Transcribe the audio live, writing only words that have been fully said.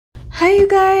Hi you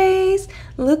guys!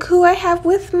 Look who I have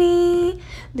with me!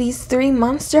 These three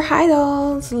Monster High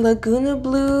dolls, Lagoona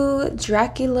Blue,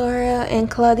 Draculara, and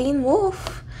Clawdeen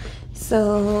Wolf.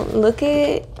 So look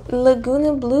at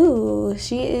Lagoona Blue.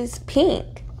 She is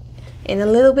pink and a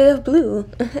little bit of blue.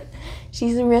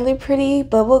 She's a really pretty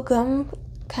bubblegum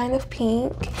kind of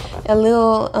pink. A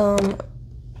little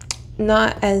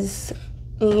not as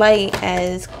light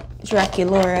as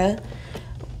Draculara.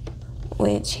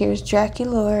 Which here's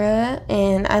Draculara,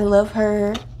 and I love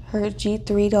her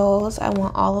G3 dolls. I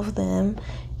want all of them.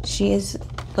 She is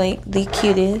like the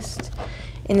cutest.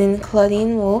 And then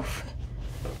Clawdeen Wolf,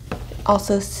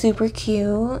 also super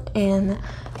cute. And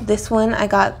this one I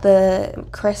got the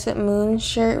Crescent Moon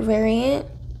shirt variant,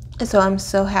 so I'm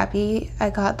so happy I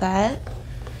got that.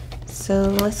 So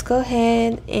let's go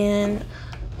ahead and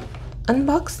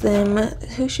unbox them.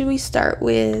 Who should we start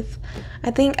with? I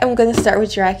think I'm gonna start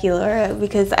with Draculara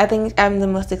because I think I'm the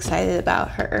most excited about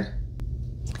her.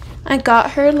 I got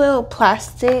her little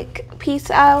plastic piece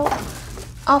out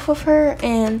off of her,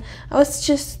 and I was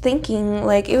just thinking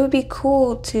like it would be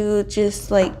cool to just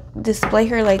like display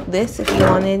her like this if you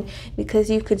wanted, because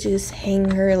you could just hang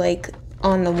her like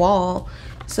on the wall.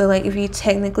 So like if you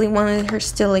technically wanted her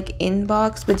still like in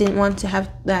box but didn't want to have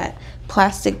that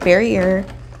plastic barrier,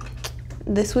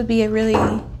 this would be a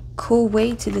really cool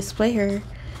way to display her.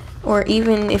 Or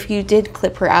even if you did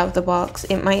clip her out of the box,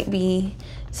 it might be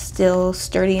still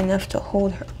sturdy enough to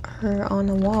hold her on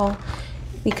the wall,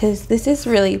 because this is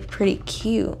really pretty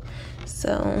cute.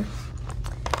 So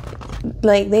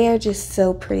like they are just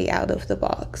so pretty out of the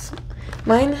box.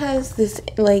 Mine has this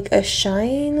like a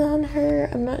shine on her.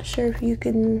 I'm not sure if you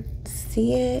can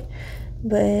see it,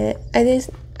 but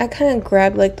I kind of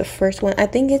grabbed like the first one. I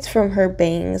think it's from her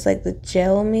bangs, like the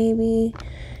gel maybe.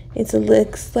 It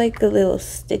looks like a little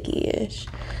sticky-ish,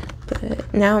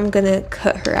 but now I'm gonna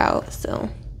cut her out. So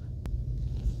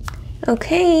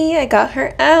okay, I got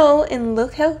her out, and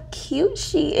look how cute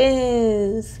she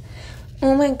is.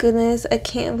 Oh my goodness, I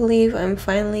can't believe I'm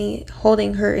finally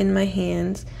holding her in my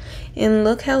hands. And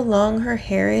look how long her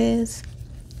hair is.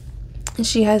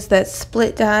 She has that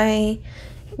split dye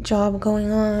job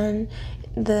going on,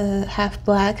 the half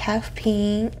black, half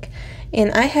pink.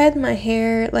 And I had my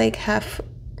hair like half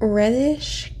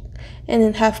reddish and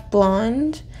then half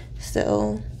blonde,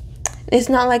 so it's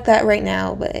not like that right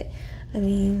now, but I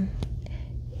mean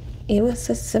it was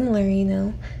so similar, you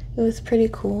know. It was pretty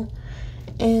cool.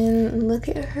 And look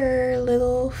at her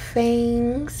little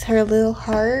fangs, her little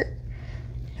heart,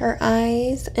 her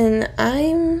eyes, and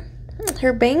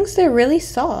her bangs, they're really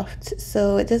soft,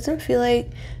 so it doesn't feel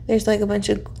like there's like a bunch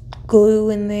of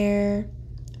glue in there.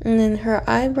 And then her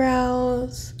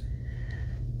eyebrows,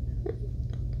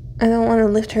 I don't want to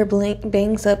lift her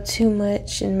bangs up too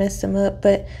much and mess them up,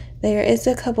 but there is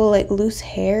a couple like loose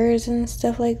hairs and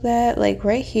stuff like that. Like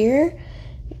right here,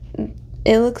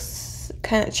 it looks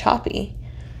kind of choppy,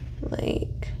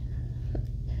 like,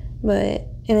 but,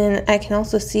 and then I can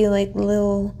also see like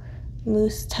little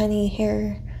loose tiny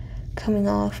hair coming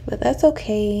off, but that's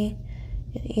okay,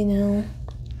 you know.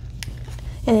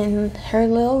 And her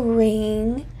little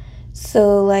ring,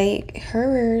 so like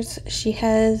hers, she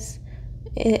has,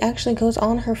 it actually goes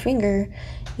on her finger.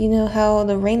 You know how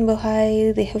the Rainbow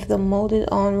High, they have the molded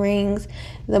on rings.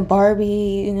 The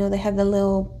Barbie, you know, they have the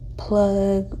little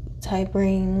plug type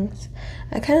rings.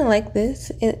 I kind of like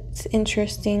this. It's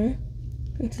interesting.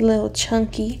 It's a little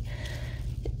chunky.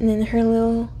 And then her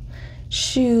little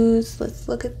shoes, let's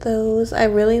look at those. I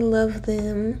really love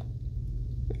them.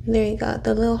 There you got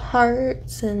the little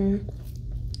hearts, and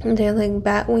they're like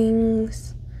bat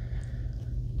wings.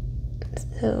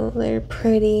 So they're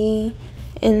pretty.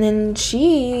 And then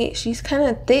she's kind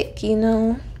of thick, you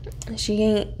know. She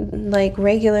ain't like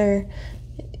regular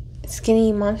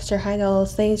skinny Monster High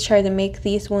dolls. They try to make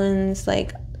these ones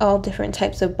like all different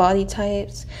types of body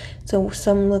types, so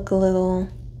some look a little,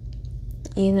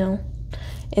 you know.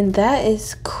 And that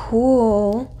is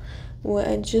cool what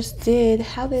I just did.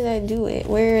 How did I do it?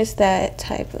 Where is that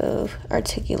type of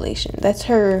articulation? That's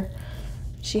her.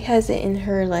 She has it in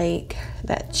her like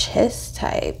that chest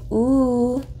type.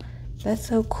 Ooh, that's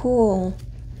so cool.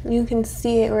 You can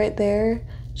see it right there.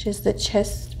 Just the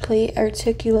chest plate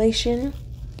articulation.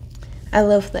 I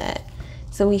love that.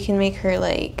 So we can make her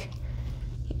like,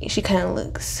 she kind of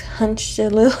looks hunched a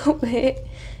little bit.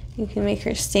 You can make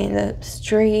her stand up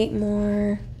straight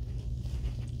more.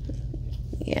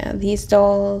 Yeah, these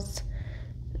dolls,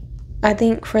 I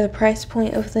think for the price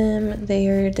point of them, they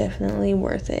are definitely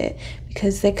worth it,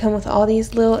 because they come with all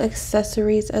these little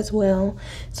accessories as well.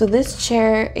 So this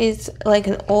chair is like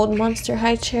an old Monster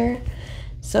High chair.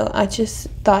 So I just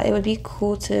thought it would be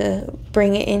cool to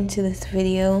bring it into this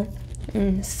video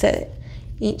and set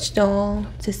each doll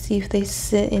to see if they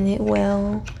sit in it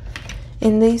well.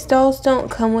 And these dolls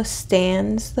don't come with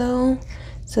stands though,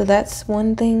 so that's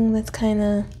one thing that's kind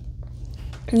of,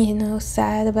 you know,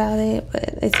 sad about it, but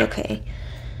it's okay.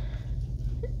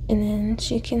 And then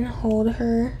she can hold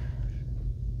her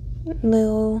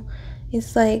little,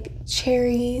 it's like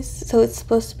cherries, so it's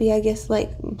supposed to be, I guess,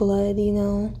 like blood, you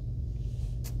know.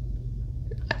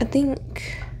 I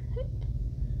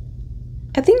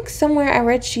think somewhere I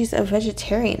read she's a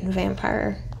vegetarian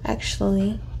vampire,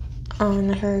 actually, on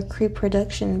her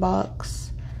pre-production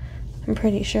box. I'm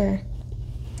pretty sure.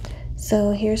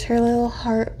 So here's her little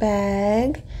heart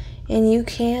bag, and you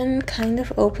can kind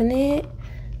of open it,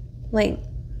 like,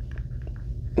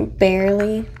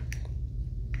 barely.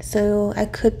 So I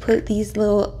could put these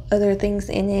little other things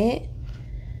in it.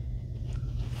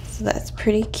 So that's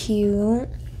pretty cute.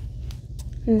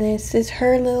 This is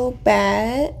her little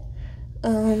bat.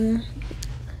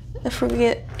 I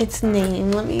forget its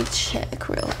name. Let me check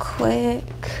real quick.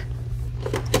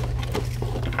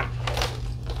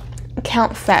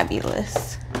 Count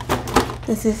Fabulous.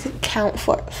 This is Count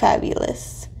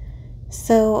Fabulous.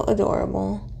 So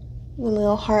adorable. The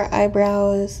little heart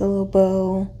eyebrows, the little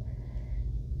bow.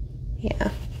 Yeah.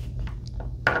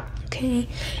 Okay.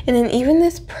 And then even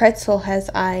this pretzel has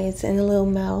eyes and a little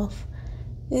mouth.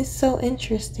 It's so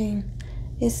interesting.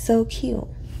 It's so cute.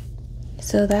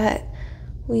 So that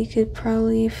we could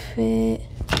probably fit.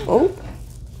 Oh.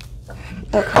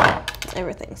 Okay.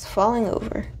 Everything's falling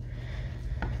over.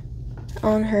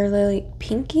 On her little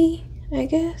pinky, I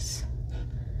guess.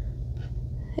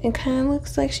 It kind of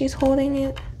looks like she's holding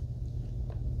it.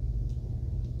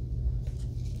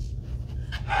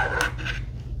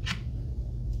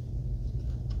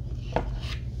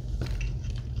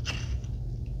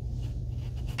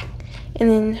 And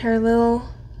then her little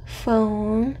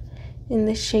phone in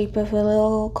the shape of a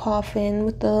little coffin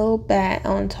with the little bat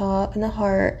on top and a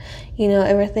heart. You know,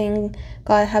 everything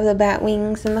gotta have the bat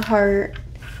wings and the heart.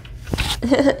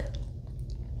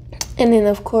 And then,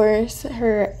 of course,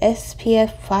 her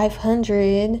SPF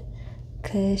 500,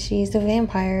 because she's a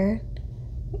vampire.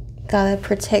 Gotta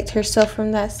protect herself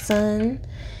from that sun.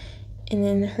 And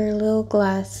then her little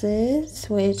glasses,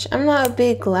 which I'm not a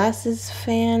big glasses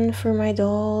fan for my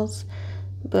dolls,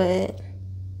 but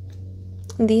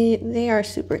they are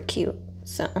super cute.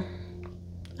 So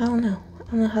I don't know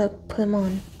how to put them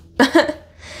on.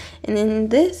 And then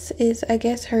this is, I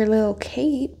guess, her little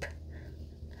cape,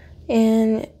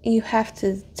 and you have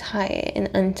to tie it and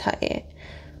untie it,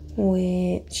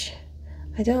 which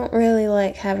I don't really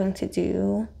like having to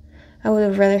do. I would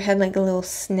have rather had like a little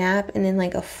snap and then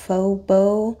like a faux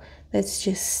bow that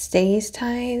just stays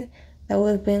tied. That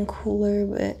would have been cooler,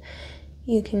 but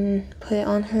you can put it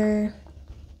on her.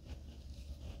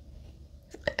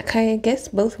 I guess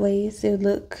both ways it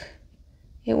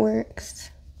works.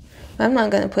 I'm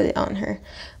not gonna put it on her.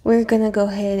 We're gonna go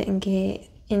ahead and get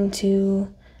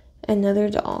into another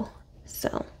doll.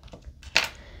 So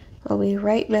I'll be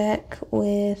right back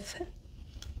with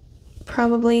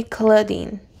probably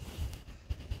Clawdeen.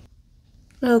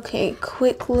 Okay,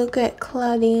 quick look at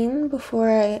Clawdeen before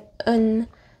I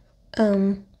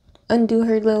undo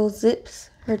her little zips,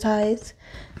 her ties.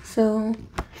 So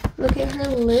look at her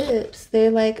lips. They're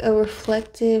like a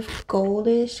reflective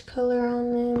goldish color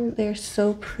on them. They're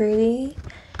so pretty.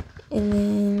 And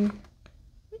then,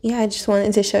 yeah, I just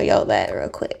wanted to show y'all that real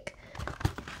quick.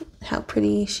 How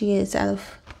pretty she is out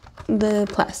of the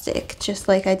plastic, just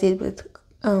like I did with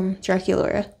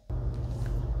Draculara.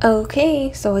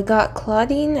 Okay, so I got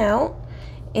Clawdeen out,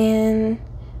 and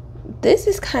this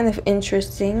is kind of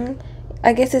interesting.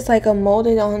 I guess it's like a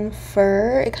molded on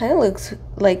fur. It kind of looks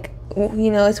like,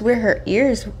 you know, it's where her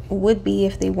ears would be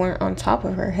if they weren't on top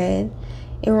of her head.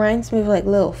 It reminds me of like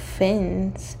little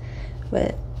fins,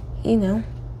 but you know,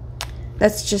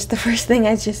 that's just the first thing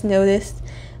I just noticed.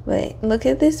 But look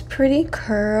at this pretty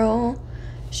curl.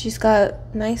 She's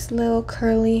got nice little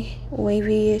curly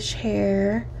wavy-ish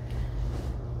hair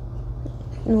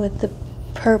with the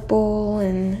purple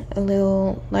and a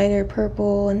little lighter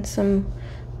purple and some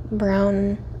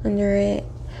brown under it.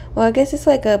 Well, I guess it's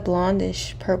like a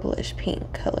blondish purplish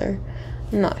pink color.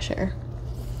 I'm not sure,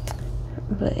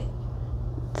 but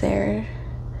there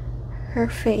her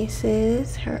face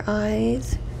is, her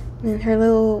eyes, and then her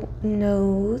little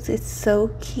nose. It's so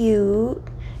cute,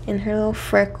 and her little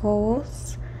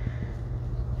freckles.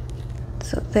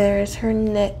 So there's her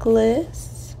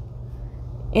necklace.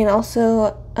 And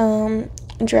also,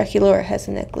 Draculara has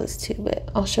a necklace too, but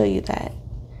I'll show you that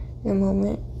in a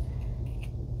moment.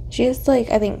 She has like,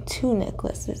 I think, 2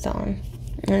 necklaces on.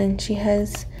 And she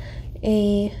has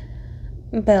a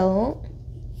belt.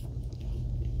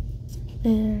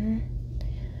 And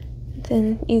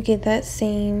then you get that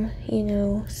same, you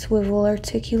know, swivel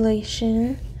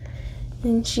articulation.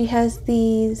 And she has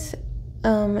these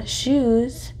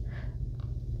shoes.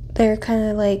 They're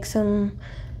kind of like some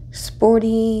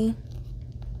sporty,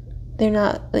 they're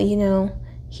not, you know,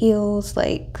 heels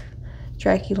like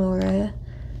Draculara.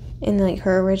 In like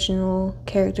her original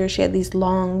character, she had these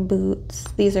long boots.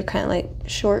 These are kind of like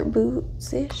short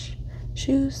boots-ish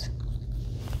shoes.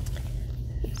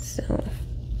 So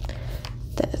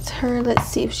that's her. Let's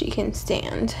see if she can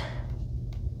stand.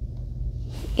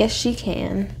 Yes, she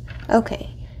can. Okay.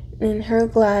 And her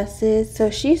glasses. So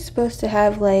she's supposed to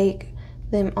have like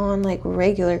them on like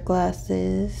regular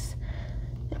glasses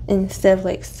instead of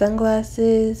like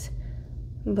sunglasses.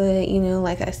 But you know,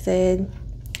 like I said,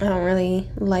 I don't really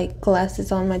like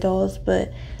glasses on my dolls,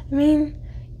 but I mean,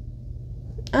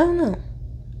 I don't know.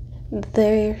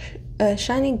 They're a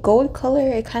shiny gold color.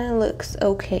 It kind of looks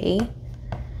okay.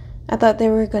 I thought they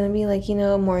were going to be like, you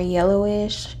know, more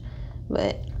yellowish,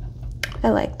 but I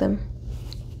like them.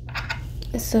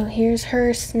 So here's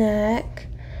her snack.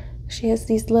 She has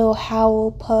these little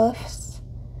Howl Puffs.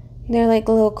 They're like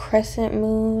a little crescent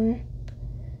moon.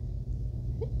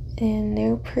 And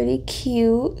they're pretty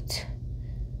cute.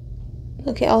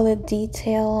 Look at all the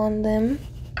detail on them.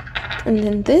 And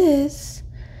then this,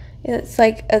 it's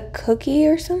like a cookie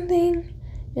or something.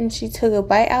 And she took a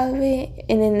bite out of it.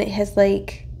 And then it has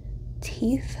like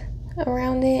teeth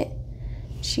around it.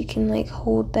 She can like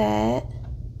hold that.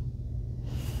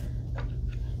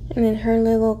 And then her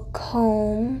little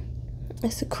comb,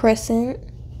 it's a crescent.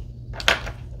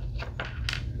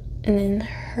 And then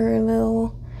her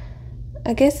little,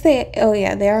 I guess they, oh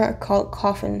yeah, they are called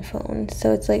coffin phones.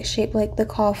 So it's like shaped like the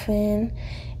coffin.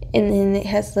 And then it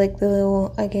has like the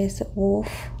little, I guess, wolf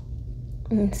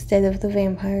instead of the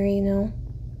vampire, you know.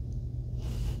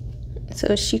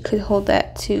 So she could hold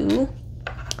that too.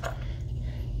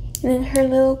 And then her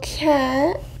little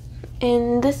cat.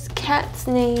 And this cat's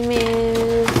name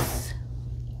is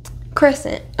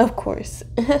Crescent, of course.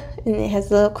 And it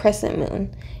has a little crescent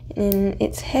moon. And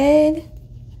its head,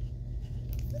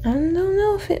 I don't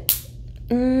know if it,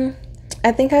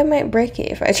 I think I might break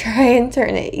it if I try and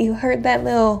turn it. You heard that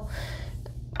little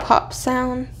pop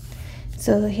sound?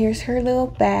 So here's her little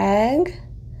bag.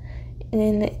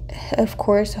 And then, of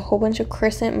course, a whole bunch of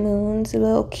crescent moons, a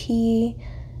little key,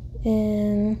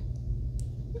 and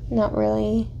not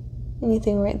really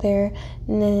anything right there.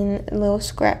 And then little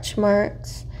scratch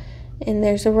marks. And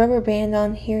there's a rubber band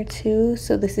on here too.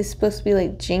 So this is supposed to be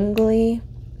like jingly,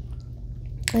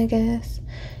 I guess.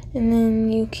 And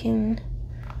then you can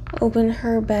open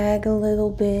her bag a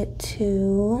little bit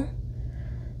too.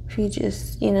 If you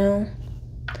just, you know,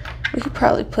 we could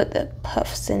probably put the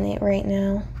puffs in it right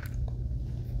now.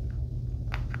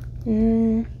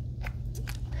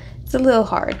 It's a little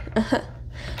hard.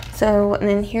 So, and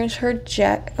then here's her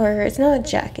jacket, or it's not a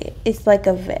jacket, it's like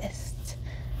a vest.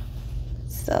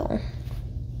 So,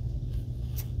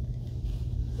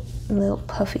 a little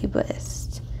puffy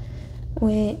vest,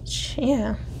 which,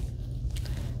 yeah.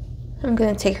 I'm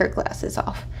gonna take her glasses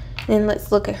off. And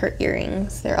let's look at her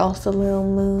earrings. They're also little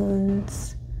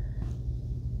moons.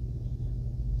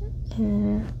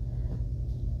 And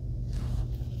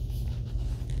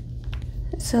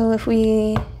so if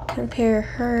we compare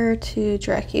her to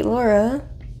Draculara,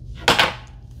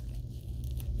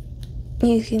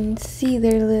 you can see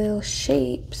their little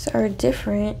shapes are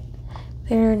different.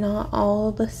 They're not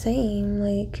all the same.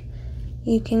 Like,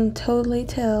 you can totally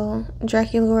tell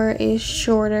Draculara is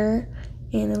shorter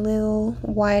and a little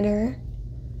wider.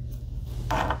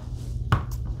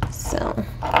 So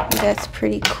that's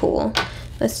pretty cool.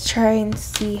 Let's try and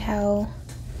see how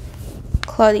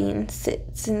Clawdeen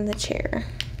sits in the chair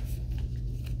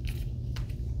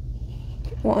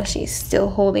while she's still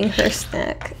holding her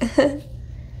snack.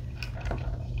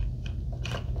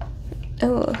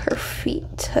 Oh, her feet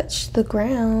touch the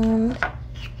ground.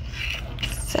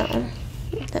 So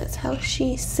that's how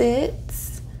she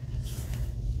sits.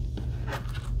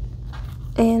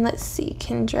 And let's see,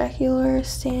 can Draculara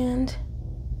stand?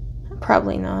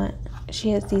 Probably not.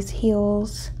 She has these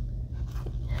heels.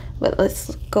 But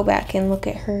let's go back and look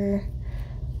at her.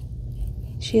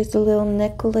 She has a little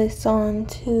necklace on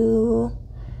too.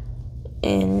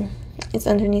 And it's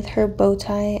underneath her bow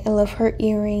tie. I love her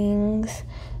earrings.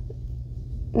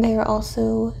 They're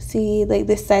also, see, like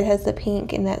this side has the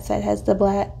pink and that side has the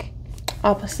black,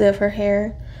 opposite of her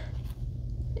hair.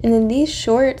 And then these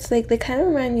shorts, like they kind of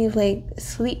remind me of like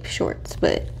sleep shorts,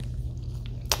 but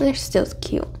they're still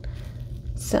cute.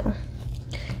 So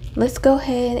let's go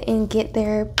ahead and get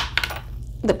their,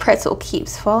 the pretzel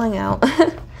keeps falling out.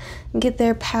 Get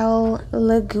their pal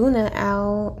Lagoona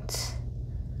out.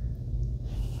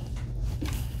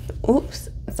 Oops,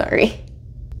 sorry.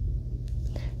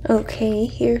 Okay,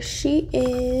 here she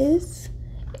is.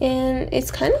 And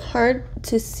it's kind of hard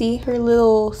to see her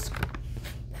little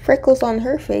freckles on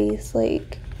her face.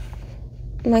 Like,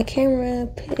 my camera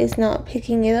is not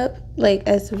picking it up like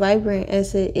as vibrant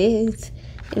as it is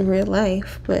in real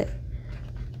life. But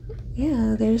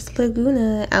yeah, there's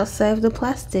Lagoona outside of the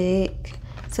plastic.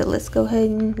 So let's go ahead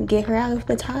and get her out of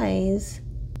the ties.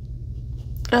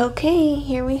 Okay,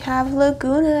 here we have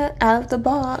Lagoona out of the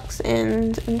box,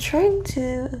 and I'm trying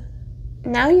to,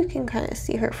 now you can kind of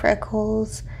see her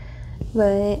freckles,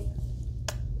 but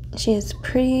she has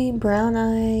pretty brown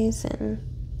eyes, and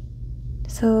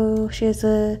so she has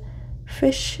a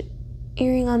fish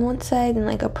earring on one side and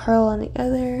like a pearl on the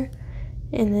other,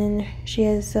 and then she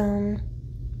has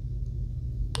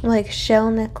like shell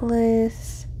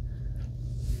necklace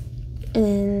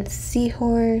and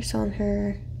seahorse on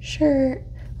her shirt,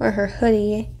 or her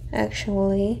hoodie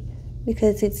actually,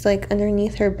 because it's like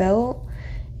underneath her belt,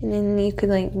 and then you could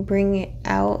like bring it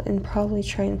out and probably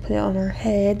try and put it on her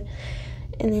head.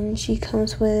 And then she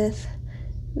comes with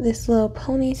this little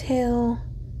ponytail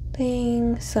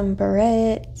thing, some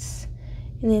barrettes,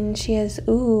 and then she has,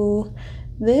 ooh,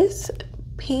 this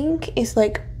pink is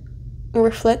like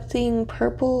reflecting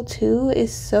purple too,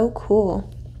 is so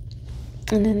cool.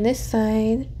 And then this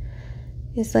side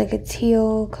is like a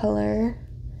teal color,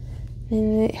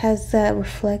 and it has that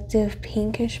reflective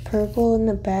pinkish purple in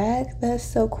the back. That's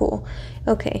so cool.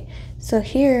 Okay, so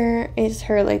here is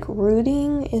her like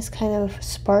rooting is kind of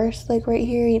sparse, like right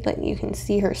here, like you can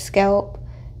see her scalp.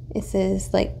 It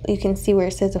says like, you can see where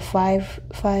it says a 5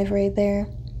 right there,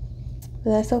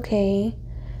 but that's okay.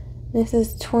 This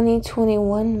is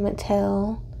 2021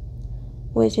 Mattel,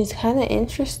 which is kind of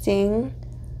interesting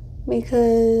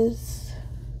because,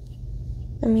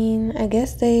 I mean, I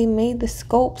guess they made the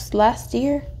sculpts last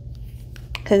year,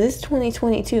 because it's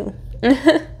 2022.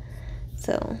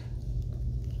 So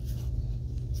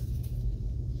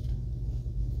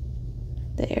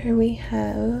there we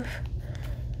have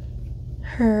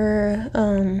her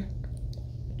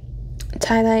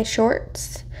tie-dye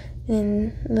shorts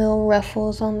and little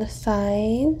ruffles on the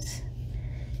sides,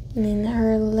 and then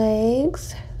her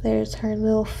legs, there's her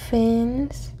little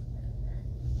fins.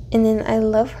 And then I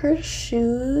love her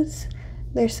shoes.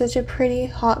 They're such a pretty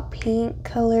hot pink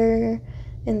color,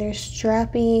 and they're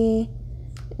strappy,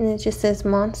 and it just says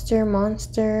Monster,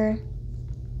 Monster.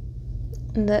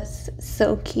 And that's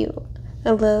so cute. I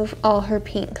love all her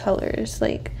pink colors.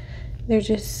 Like, they're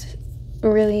just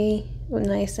really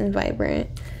nice and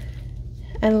vibrant.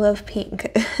 I love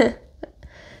pink.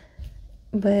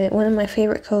 But one of my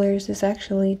favorite colors is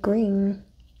actually green,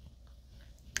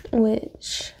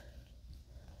 which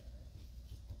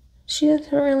she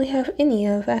doesn't really have any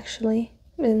of, actually,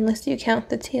 unless you count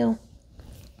the teal.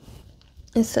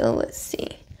 And so let's see.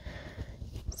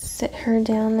 Sit her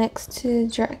down next to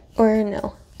or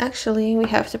no, actually we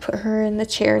have to put her in the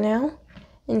chair now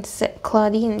and sit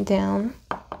Clawdeen down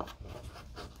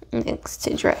next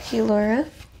to Draculara.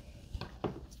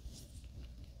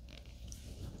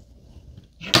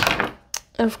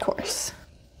 Of course.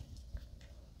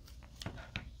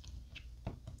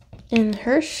 And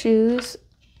her shoes,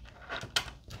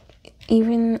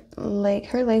 even like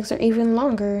her legs are even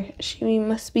longer. She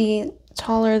must be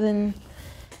taller than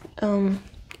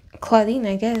Clawdeen,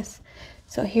 I guess.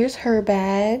 So here's her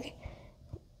bag,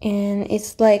 and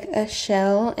it's like a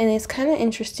shell, and it's kind of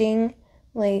interesting.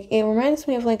 Like, it reminds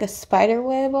me of like a spider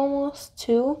web almost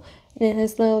too, and it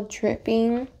has little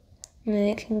dripping, and then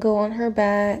it can go on her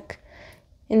back.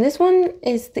 And this one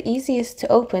is the easiest to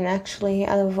open, actually,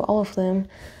 out of all of them.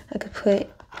 I could put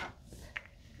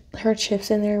her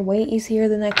chips in there way easier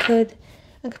than I could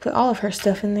put all of her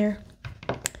stuff in there.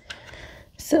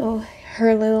 So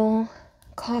her little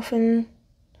coffin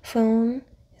phone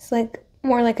is like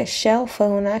more like a shell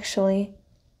phone, actually.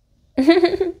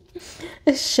 A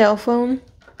shell phone.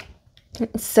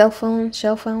 Cell phone,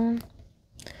 shell phone.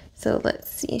 So let's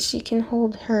see, she can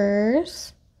hold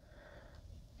hers.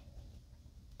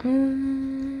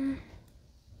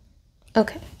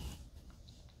 Okay.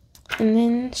 And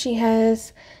then she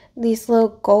has these little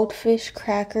goldfish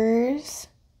crackers.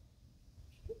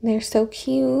 They're so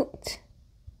cute.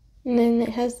 And then it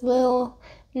has little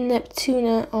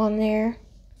Neptuna on there,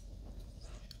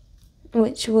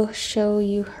 which will show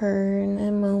you her in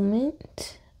a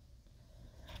moment.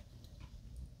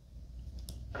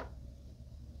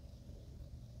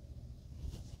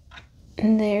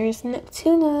 And there's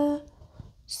Neptuna.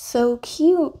 So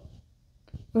cute.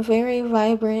 Very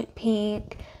vibrant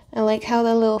pink. I like how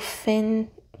the little fin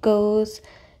goes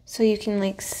so you can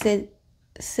like sit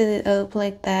it up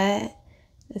like that.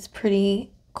 It's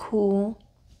pretty cool.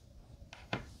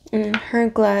 And then her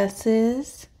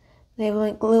glasses, they have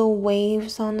like little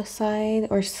waves on the side,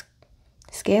 or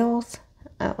scales,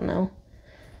 I don't know.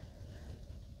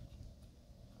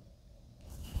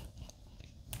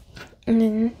 And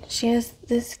then she has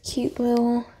this cute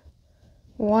little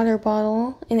water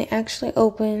bottle, and it actually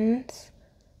opens,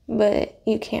 but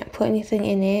you can't put anything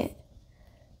in it.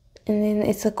 And then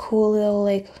it's a cool little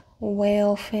like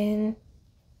whale fin.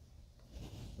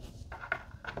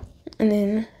 And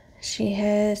then she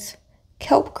has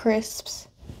kelp crisps.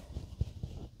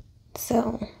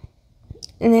 So,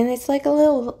 and then it's like a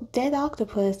little dead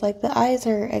octopus, like the eyes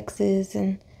are X's,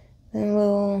 and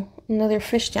then another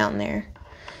fish down there.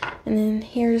 And then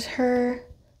here's her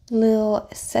little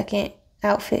second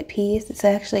outfit piece. It's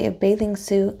actually a bathing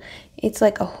suit. It's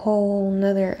like a whole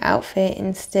nother outfit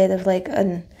instead of like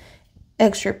an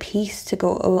extra piece to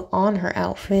go on her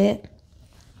outfit.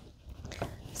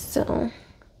 So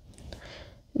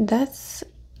that's,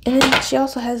 and then she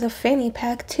also has a fanny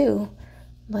pack too.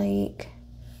 Like,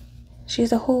 she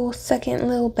has a whole second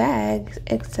little bag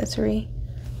accessory.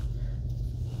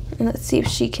 And let's see if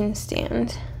she can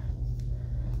stand.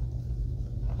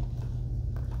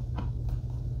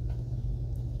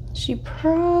 She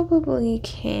probably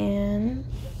can.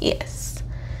 Yes,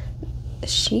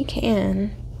 she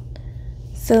can.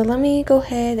 So let me go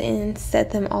ahead and set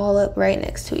them all up right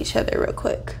next to each other real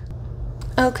quick.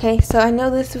 Okay, so I know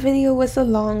this video was a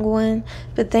long one,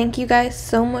 but thank you guys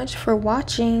so much for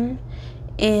watching.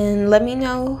 And let me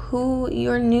know who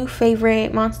your new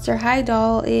favorite Monster High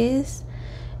doll is.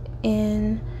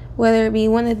 And whether it be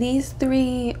one of these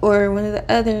three or one of the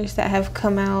others that have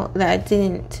come out that I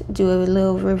didn't do a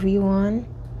little review on.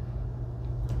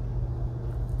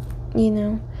 You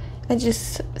know, I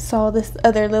just saw this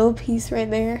other little piece right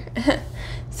there.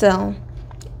 So,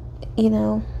 you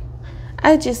know,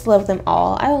 I just love them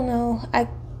all. I don't know.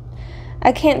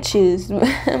 I can't choose.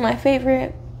 My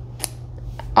favorite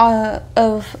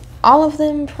of all of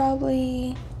them,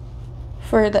 probably.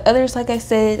 For the others, like I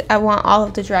said, I want all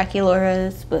of the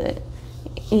Dracularas, but,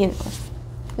 you know.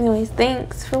 Anyways,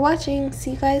 thanks for watching.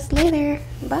 See you guys later.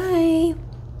 Bye.